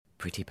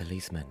Pretty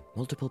Policeman,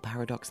 multiple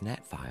Paradox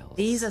Net files.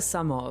 These are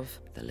some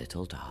of The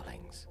Little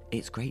Darlings.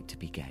 It's great to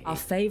be gay. our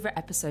favourite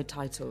episode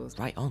titles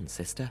Right on,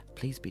 sister.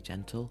 Please be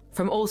gentle.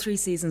 from all 3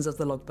 seasons of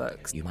the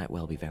logbooks. You might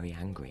well be very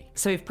angry.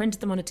 So we've printed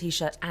them on a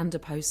t-shirt and a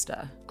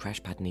poster.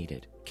 Crash pad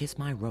needed. Kiss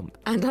my rump.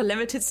 And our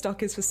limited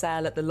stock is for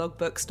sale at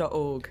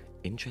thelogbooks.org,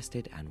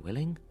 Interested and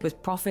willing?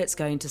 with profits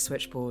going to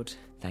Switchboard.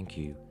 Thank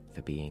you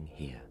for being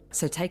here.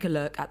 So take a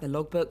look at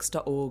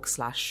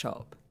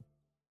thelogbooks.org/shop.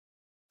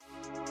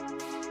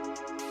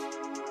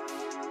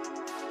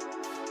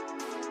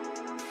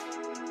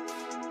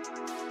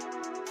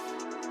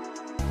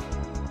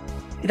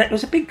 It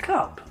was a big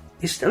club.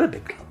 It's still a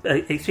big club.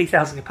 A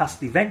 3,000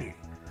 capacity venue.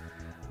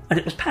 And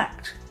it was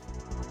packed.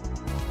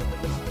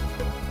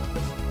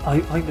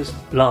 I was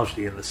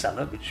largely in the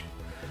cellar, which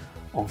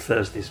on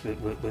Thursdays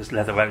was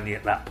leather only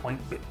at that point,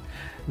 but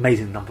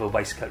amazing number of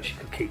waistcoats you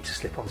could keep to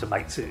slip onto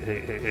mates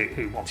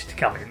who wanted to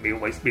come in. We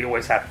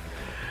always had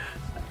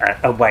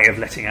a way of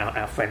letting out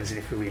our friends in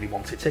if we really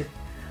wanted to.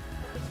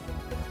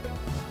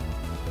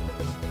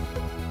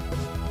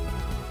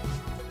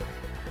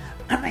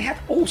 And they had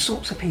all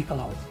sorts of people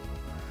on.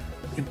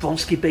 The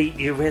Bronski Beat,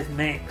 the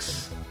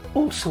Eurythmics,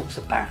 all sorts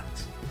of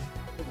bands.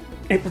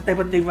 They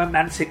were New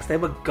Romantics, they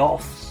were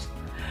goths.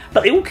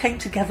 But they all came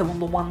together on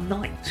the one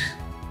night.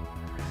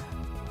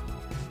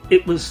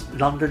 It was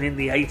London in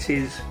the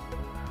 80s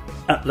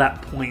at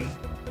that point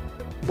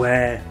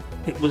where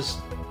it was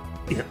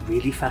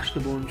really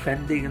fashionable and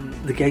trendy, and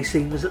the gay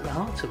scene was at the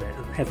heart of it,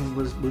 and Heaven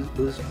was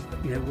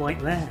right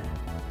there.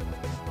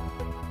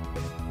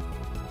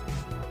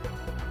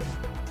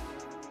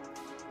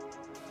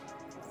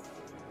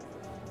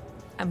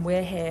 And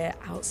we're here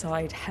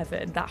outside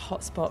Heaven, that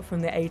hotspot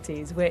from the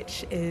 80s,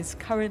 which is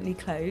currently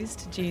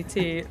closed due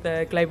to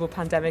the global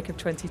pandemic of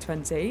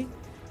 2020.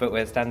 But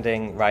we're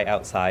standing right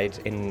outside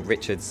in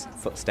Richard's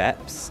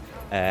footsteps,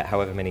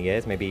 however many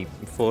years, maybe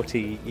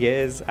 40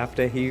 years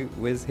after he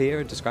was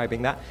here,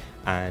 describing that.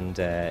 And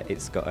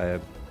it's got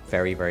a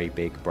very, very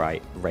big,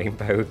 bright,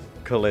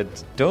 rainbow-coloured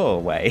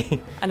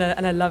doorway. And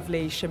a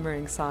lovely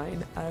shimmering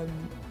sign.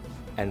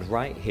 And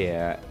right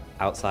here,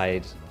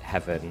 outside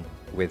Heaven,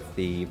 with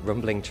the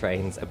rumbling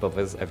trains above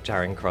us of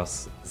Charing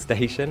Cross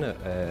Station,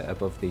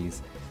 above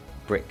these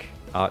brick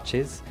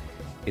arches,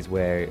 is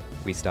where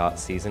we start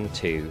season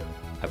 2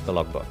 of the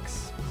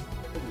logbooks.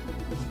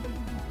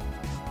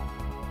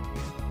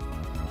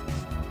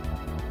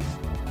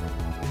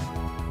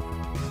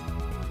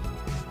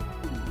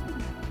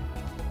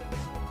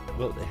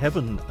 Well,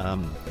 Heaven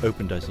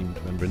opened, I seem to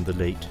remember, in the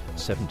late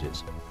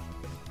 70s.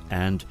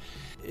 And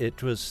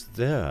it was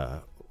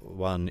there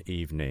one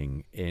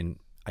evening in,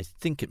 I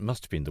think it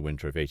must have been the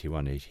winter of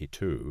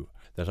 81-82,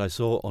 that I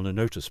saw on a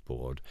notice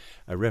board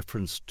a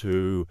reference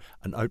to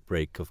an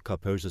outbreak of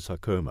Kaposi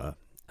sarcoma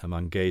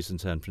among gays in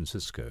San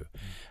Francisco.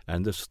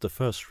 And this is the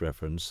first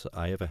reference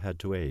I ever had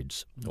to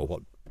AIDS, or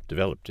what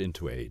developed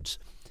into AIDS.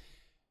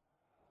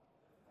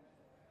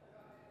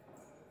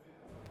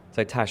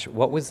 So Tash,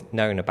 what was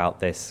known about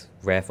this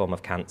rare form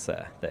of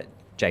cancer that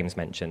James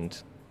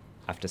mentioned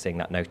after seeing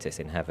that notice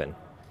in Heaven?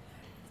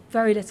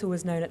 Very little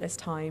was known at this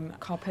time.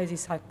 Kaposi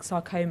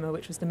sarcoma,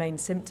 which was the main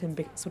symptom,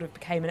 sort of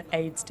became an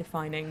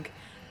AIDS-defining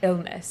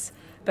illness.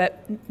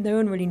 But no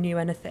one really knew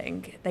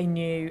anything. They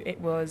knew it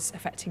was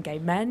affecting gay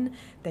men.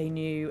 They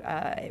knew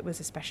it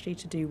was especially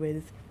to do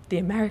with the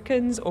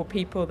Americans or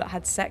people that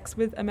had sex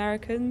with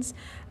Americans.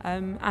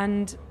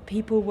 And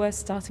people were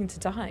starting to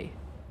die.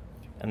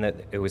 And that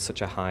it was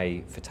such a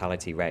high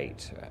fatality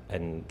rate,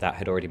 and that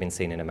had already been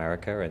seen in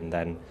America, and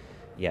then,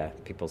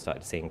 people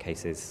started seeing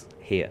cases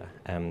here.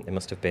 It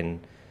must have been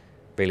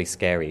really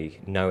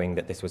scary knowing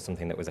that this was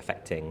something that was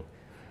affecting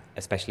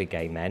especially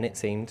gay men, it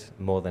seemed,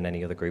 more than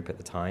any other group at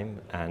the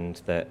time,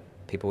 and that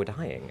people were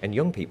dying, and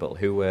young people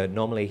who were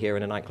normally here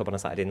in a nightclub on a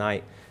Saturday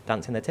night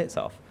dancing their tits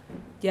off.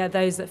 Yeah,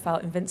 those that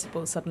felt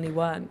invincible suddenly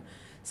weren't.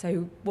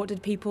 So what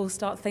did people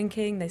start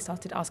thinking? They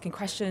started asking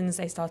questions,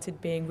 they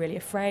started being really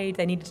afraid,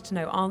 they needed to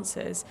know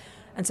answers.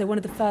 And so one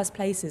of the first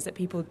places that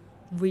people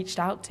reached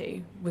out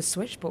to was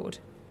Switchboard.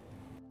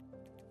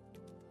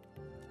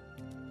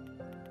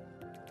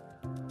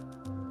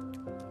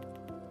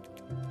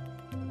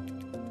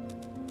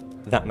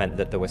 That meant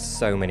that there were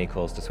so many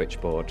calls to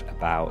Switchboard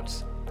about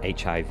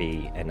HIV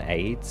and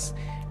AIDS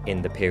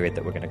in the period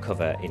that we're going to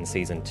cover in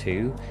season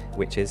 2,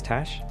 which is,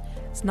 Tash?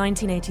 It's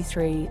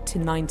 1983 to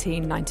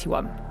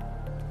 1991.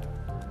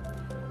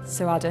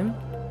 So Adam,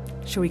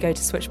 shall we go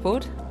to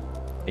Switchboard?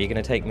 Are you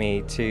going to take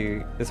me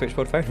to the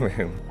Switchboard phone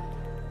room?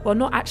 Well,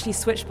 not actually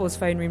Switchboard's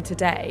phone room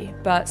today,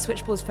 but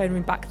Switchboard's phone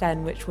room back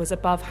then, which was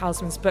above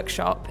Houseman's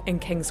Bookshop in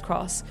King's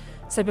Cross.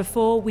 So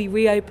before we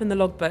reopen the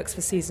logbooks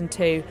for season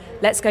 2,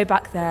 let's go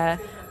back there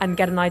and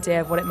get an idea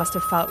of what it must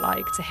have felt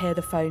like to hear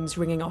the phones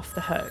ringing off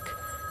the hook.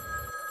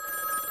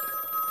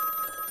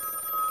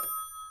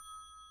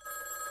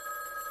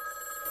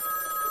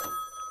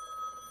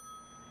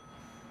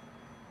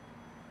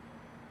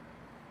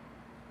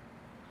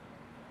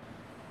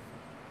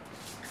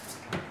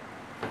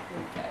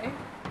 Okay.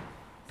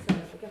 So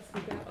I guess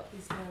we go up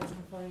these stairs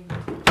and find...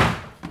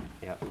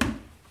 Yep.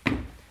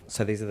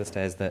 So these are the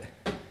stairs that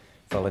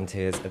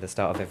volunteers at the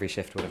start of every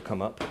shift would have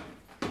come up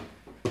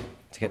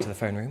to get to the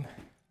phone room.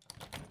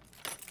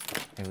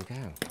 Here we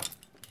go.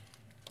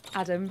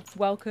 Adam,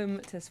 welcome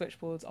to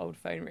Switchboard's old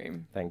phone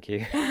room. Thank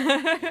you.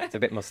 It's a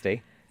bit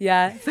musty.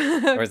 Yeah.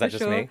 Or is that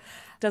just sure. me?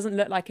 Doesn't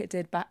look like it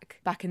did back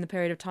in the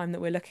period of time that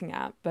we're looking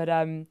at, but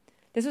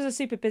this was a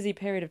super busy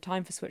period of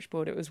time for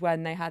Switchboard. It was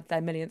when they had their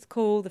millionth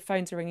call, the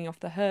phones are ringing off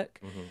the hook.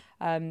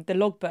 Mm-hmm. The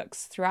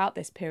logbooks throughout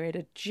this period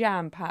are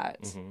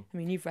jam-packed. Mm-hmm. I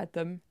mean, you've read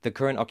them. The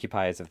current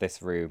occupiers of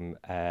this room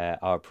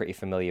are pretty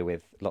familiar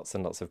with lots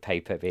and lots of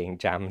paper being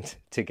jammed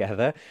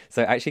together.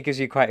 So it actually gives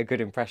you quite a good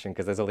impression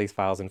because there's all these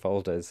files and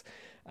folders,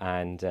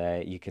 and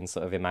you can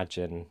sort of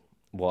imagine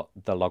what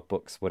the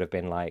logbooks would have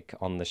been like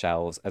on the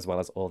shelves, as well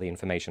as all the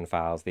information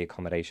files, the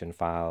accommodation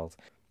files.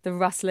 The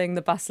rustling,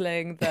 the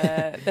bustling,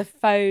 the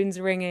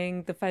phones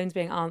ringing, the phones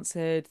being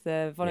answered,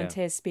 the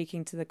volunteers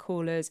speaking to the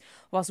callers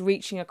whilst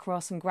reaching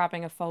across and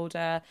grabbing a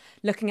folder,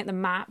 looking at the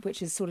map,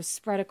 which is sort of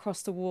spread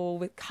across the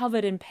wall,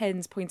 covered in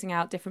pins pointing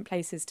out different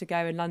places to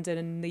go in London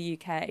and the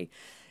UK.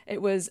 It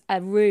was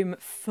a room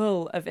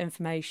full of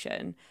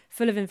information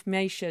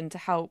to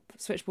help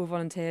Switchboard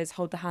volunteers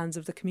hold the hands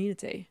of the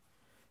community.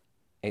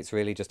 It's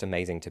really just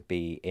amazing to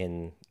be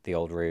in the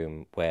old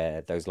room where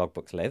those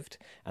logbooks lived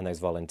and those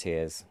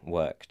volunteers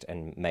worked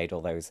and made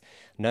all those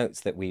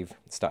notes that we've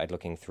started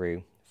looking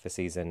through for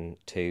season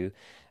 2.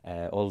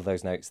 All of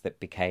those notes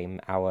that became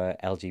our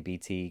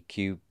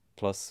LGBTQ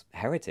plus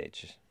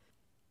heritage.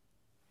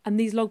 And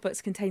these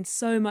logbooks contain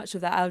so much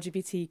of that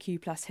LGBTQ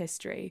plus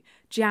history,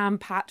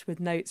 jam-packed with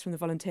notes from the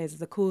volunteers of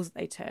the calls that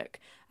they took.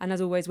 And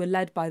as always, we're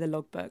led by the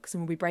logbooks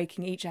and we'll be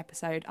breaking each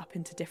episode up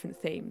into different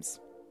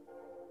themes.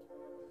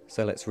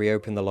 So let's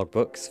reopen the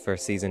logbooks for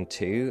season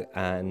 2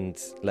 and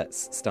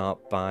let's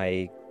start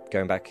by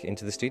going back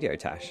into the studio,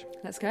 Tash.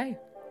 Let's go.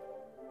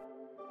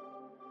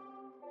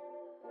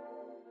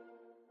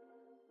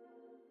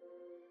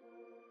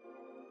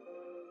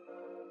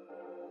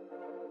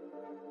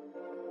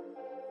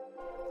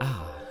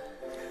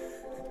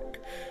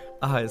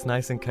 It's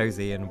nice and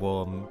cosy and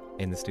warm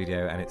in the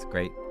studio, and it's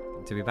great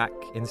to be back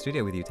in the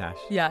studio with you, Tash.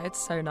 Yeah, it's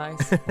so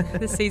nice.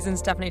 This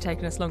season's definitely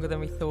taken us longer than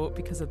we thought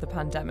because of the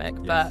pandemic,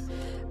 Yes.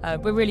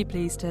 but we're really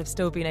pleased to have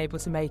still been able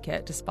to make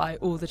it despite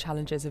all the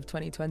challenges of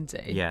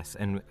 2020. Yes,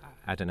 and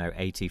I don't know,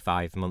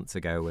 85 months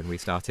ago when we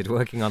started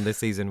working on this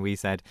season, we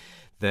said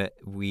that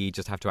we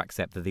just have to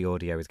accept that the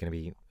audio is going to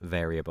be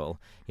variable.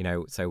 You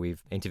know, so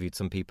we've interviewed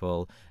some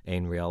people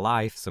in real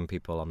life, some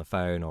people on the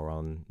phone or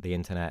on the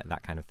internet,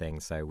 that kind of thing.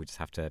 So we just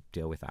have to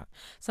deal with that.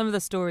 Some of the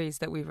stories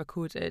that we've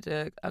recorded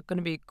are going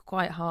to be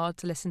quite hard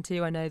to listen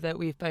to. I know that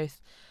we've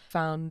both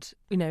found,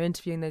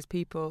 interviewing those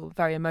people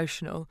very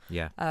emotional.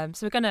 Yeah.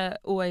 So we're going to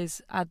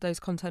always add those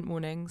content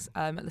warnings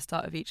at the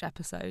start of each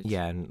episode.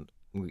 Yeah, and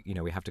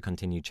we have to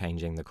continue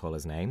changing the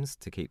callers' names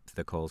to keep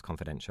the calls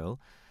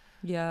confidential.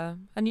 Yeah,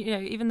 and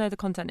even though the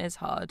content is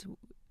hard,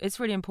 it's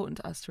really important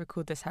to us to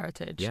record this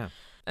heritage. Yeah.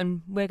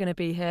 And we're going to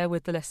be here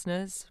with the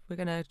listeners. We're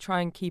going to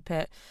try and keep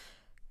it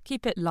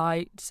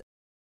light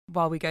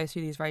while we go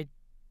through these very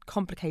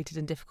complicated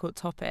and difficult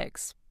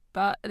topics.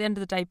 But at the end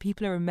of the day,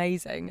 people are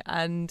amazing,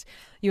 and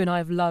you and I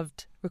have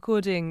loved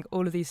recording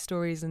all of these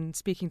stories and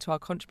speaking to our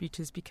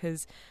contributors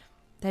because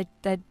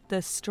they're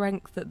the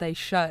strength that they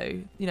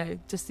show,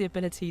 just the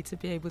ability to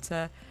be able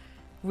to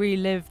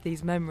relive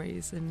these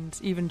memories and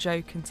even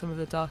joke in some of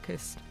the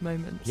darkest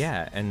moments.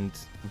 Yeah, and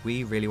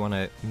we really want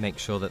to make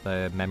sure that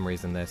the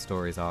memories and their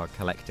stories are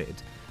collected.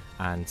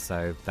 And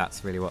so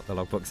that's really what the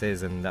logbooks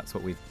is, and that's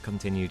what we've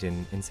continued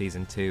in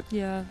season 2.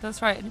 Yeah,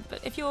 that's right. But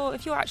if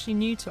you're actually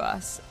new to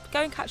us,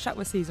 go and catch up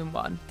with season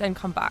 1, then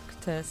come back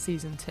to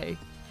season 2.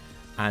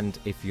 And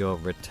if you're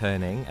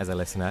returning as a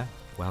listener,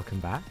 welcome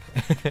back.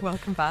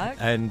 Welcome back.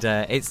 And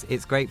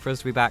it's great for us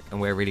to be back,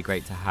 and we're really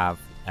great to have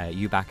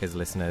you back as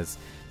listeners.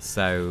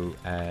 So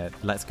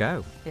let's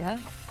go. Yeah,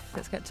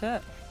 let's get to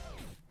it.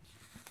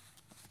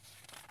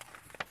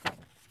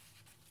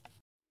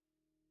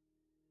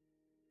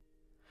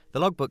 The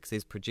Logbooks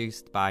is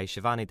produced by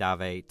Shivani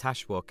Dave,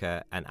 Tash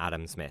Walker and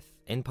Adam Smith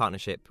in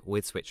partnership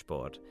with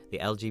Switchboard, the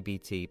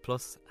LGBT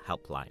plus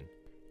helpline.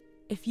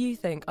 If you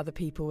think other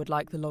people would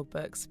like the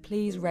logbooks,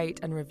 please rate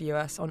and review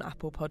us on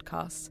Apple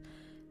Podcasts.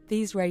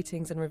 These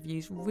ratings and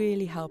reviews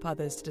really help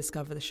others to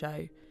discover the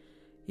show.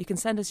 You can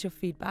send us your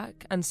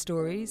feedback and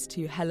stories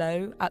to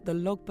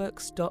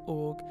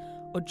hello@thelogbooks.org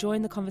or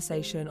join the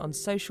conversation on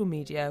social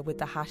media with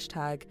the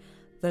hashtag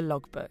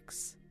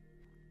 #TheLogbooks.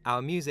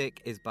 Our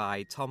music is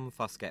by Tom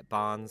Foskett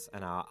Barnes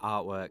and our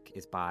artwork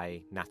is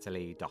by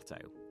Natalie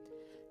Dotto.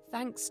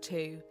 Thanks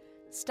to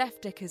Steph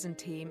Dickers and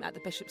team at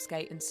the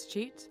Bishopsgate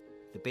Institute,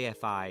 The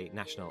BFI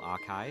National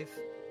Archive,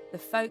 the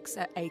folks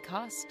at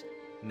ACAST,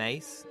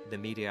 Mace, the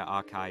Media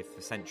Archive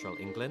for Central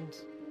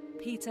England,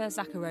 Peter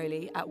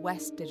Zaccaroli at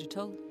West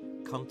Digital,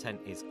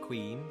 Content is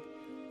Queen,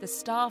 the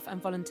staff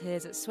and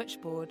volunteers at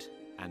Switchboard,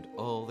 and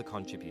all the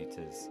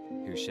contributors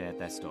who shared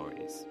their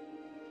stories.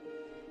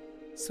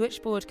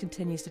 Switchboard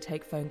continues to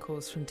take phone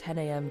calls from 10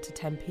 a.m. to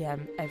 10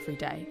 p.m. every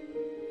day.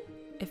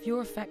 If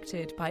you're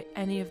affected by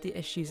any of the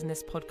issues in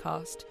this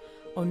podcast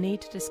or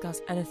need to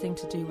discuss anything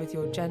to do with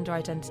your gender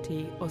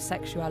identity or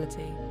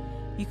sexuality,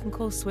 you can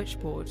call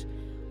Switchboard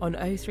on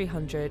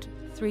 0300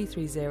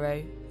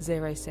 330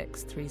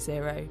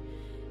 0630.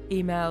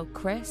 Email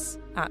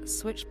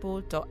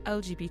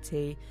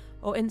chris@switchboard.lgbt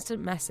or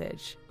instant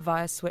message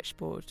via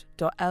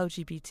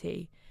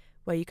switchboard.lgbt,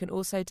 where you can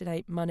also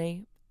donate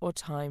money or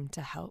time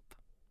to help.